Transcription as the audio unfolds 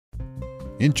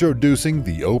Introducing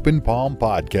the Open Palm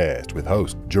Podcast with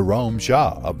host Jerome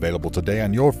Shaw, available today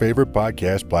on your favorite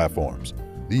podcast platforms.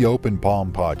 The Open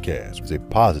Palm Podcast is a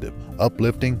positive,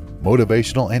 uplifting,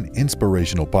 motivational, and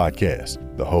inspirational podcast.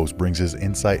 The host brings his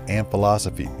insight and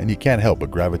philosophy, and you can't help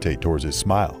but gravitate towards his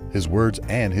smile, his words,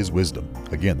 and his wisdom.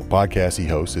 Again, the podcast he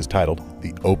hosts is titled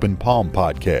The Open Palm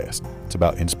Podcast. It's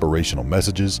about inspirational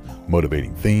messages,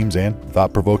 motivating themes, and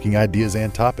thought-provoking ideas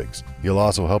and topics. He'll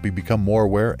also help you become more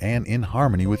aware and in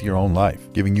harmony with your own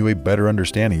life, giving you a better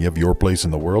understanding of your place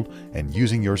in the world and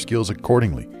using your skills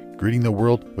accordingly, greeting the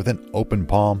world with an open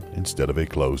palm instead of a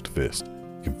closed fist.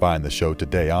 You can find the show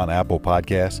today on Apple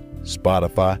Podcasts,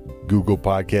 Spotify, Google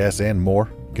Podcasts, and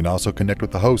more. You can also connect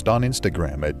with the host on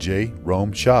Instagram at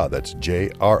Jerome Shaw. That's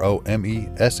JROMESHAW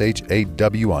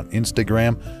on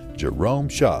Instagram. Jerome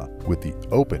Shaw with the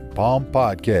Open Palm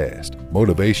Podcast.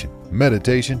 Motivation,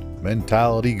 meditation,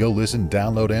 mentality. Go listen,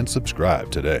 download, and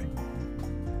subscribe today.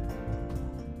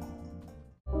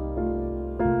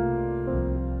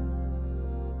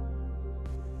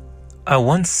 I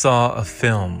once saw a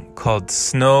film called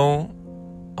Snow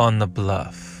on the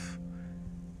Bluff.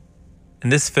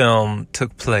 And this film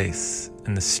took place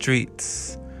in the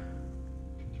streets.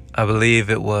 I believe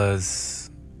it was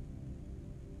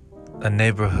a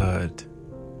neighborhood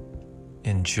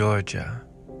in Georgia,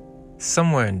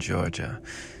 somewhere in Georgia.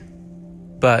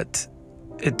 But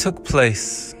it took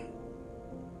place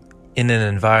in an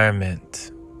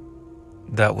environment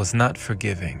that was not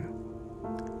forgiving.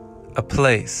 A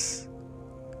place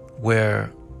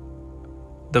where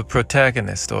the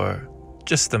protagonist, or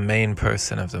just the main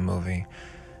person of the movie,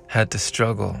 had to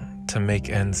struggle to make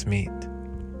ends meet.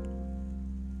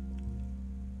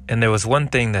 And there was one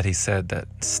thing that he said that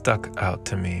stuck out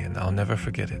to me, and I'll never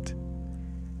forget it.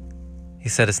 He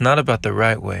said, it's not about the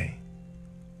right way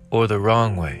or the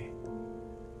wrong way.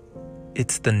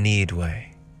 It's the need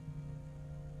way.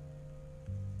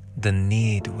 The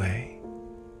need way.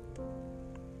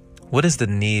 What is the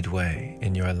need way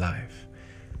in your life?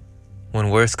 When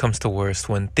worst comes to worst,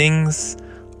 when things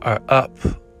are up,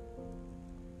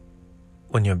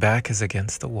 when your back is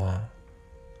against the wall,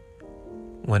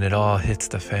 when it all hits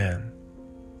the fan,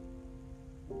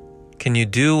 can you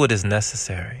do what is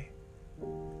necessary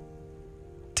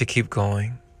to keep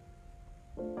going,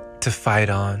 to fight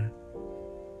on,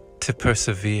 to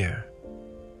persevere?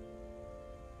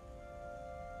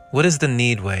 What is the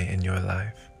need way in your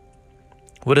life?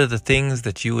 What are the things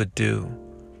that you would do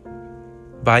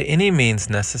by any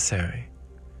means necessary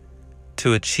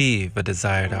to achieve a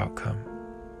desired outcome?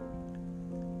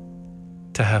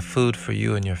 To have food for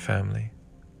you and your family.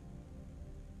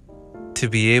 To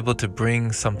be able to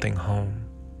bring something home,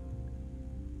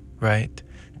 right?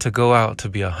 To go out to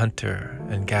be a hunter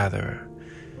and gatherer,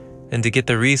 and to get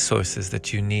the resources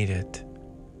that you needed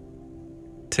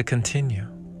to continue.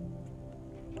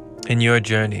 In your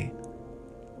journey,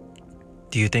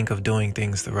 do you think of doing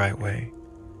things the right way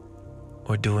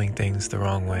or doing things the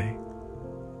wrong way?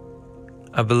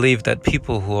 I believe that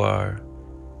people who are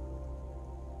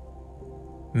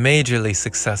majorly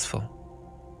successful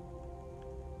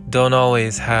don't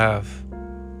always have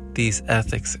these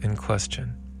ethics in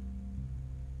question.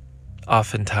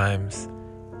 Oftentimes,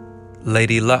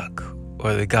 Lady Luck,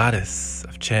 or the goddess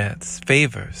of chance,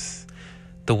 favors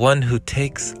the one who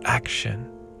takes action,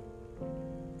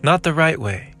 not the right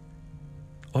way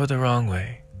or the wrong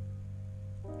way,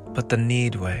 but the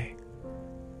need way.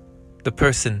 The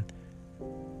person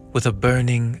with a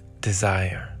burning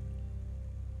desire.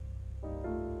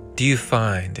 Do you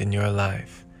find in your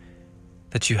life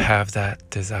that you have that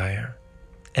desire?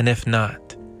 And if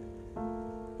not,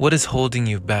 what is holding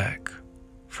you back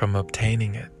from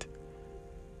obtaining it,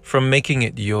 from making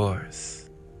it yours?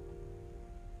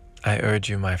 I urge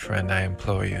you, my friend, I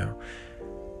implore you,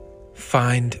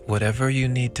 find whatever you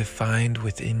need to find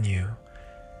within you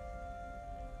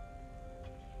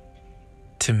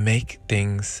to make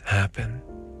things happen,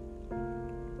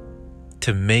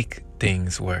 to make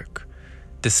things work.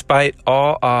 Despite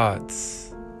all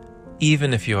odds,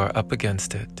 even if you are up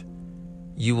against it,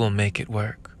 you will make it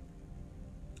work.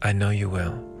 I know you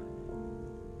will.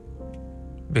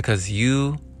 Because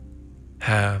you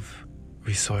have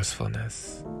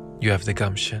resourcefulness. You have the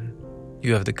gumption.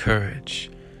 You have the courage.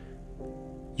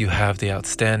 You have the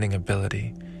outstanding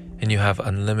ability, and you have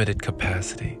unlimited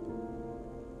capacity.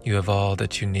 You have all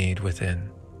that you need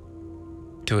within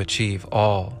to achieve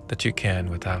all that you can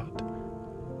without.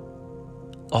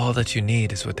 All that you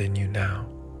need is within you now.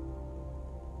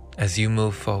 As you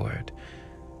move forward,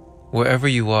 wherever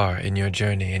you are in your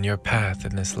journey, in your path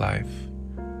in this life,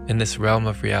 in this realm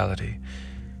of reality,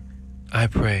 I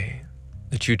pray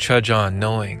that you trudge on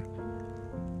knowing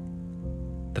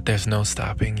that there's no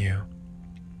stopping you.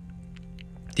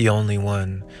 The only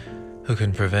one who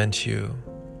can prevent you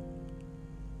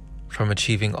from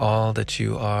achieving all that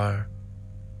you are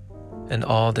and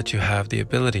all that you have the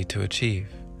ability to achieve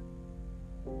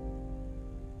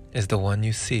is the one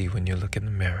you see when you look in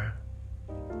the mirror.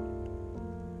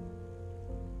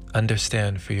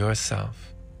 Understand for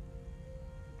yourself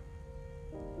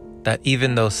that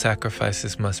even though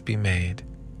sacrifices must be made,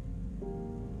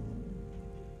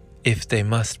 if they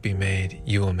must be made,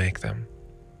 you will make them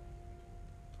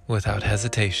without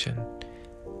hesitation,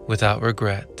 without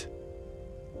regret,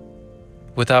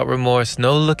 without remorse,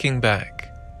 no looking back.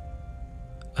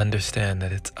 Understand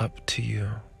that it's up to you.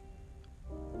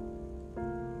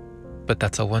 But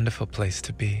that's a wonderful place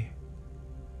to be,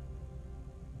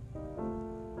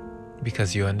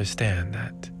 because you understand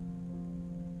that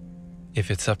if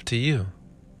it's up to you,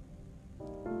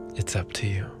 it's up to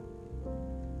you.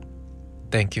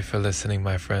 Thank you for listening,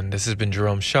 my friend. This has been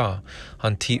Jerome Shaw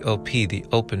on TOP, the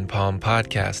Open Palm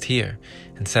Podcast here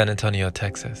in San Antonio,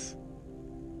 Texas.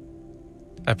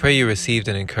 I pray you received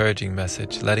an encouraging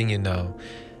message letting you know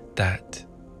that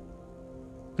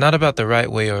not about the right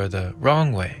way or the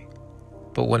wrong way,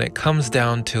 but when it comes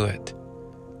down to it,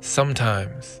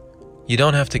 sometimes you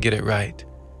don't have to get it right.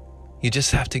 You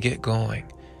just have to get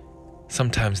going.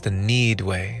 Sometimes the need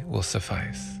way will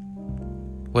suffice.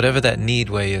 Whatever that need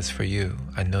way is for you,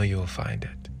 I know you will find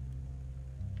it.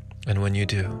 And when you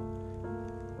do,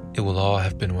 it will all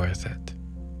have been worth it.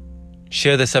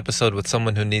 Share this episode with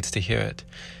someone who needs to hear it.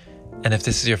 And if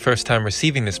this is your first time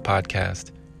receiving this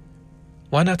podcast,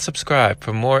 why not subscribe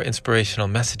for more inspirational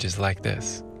messages like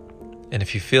this? And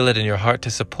if you feel it in your heart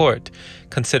to support,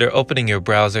 consider opening your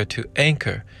browser to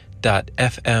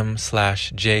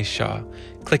anchor.fm/jshaw.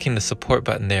 Clicking the support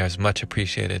button there is much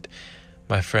appreciated.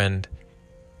 My friend,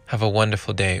 have a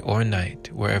wonderful day or night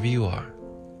wherever you are.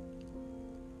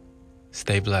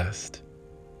 Stay blessed.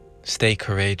 Stay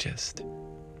courageous.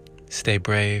 Stay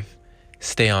brave.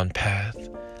 Stay on path.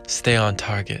 Stay on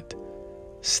target.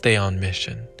 Stay on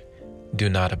mission. Do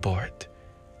not abort.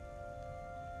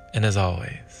 And as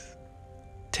always,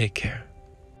 take care.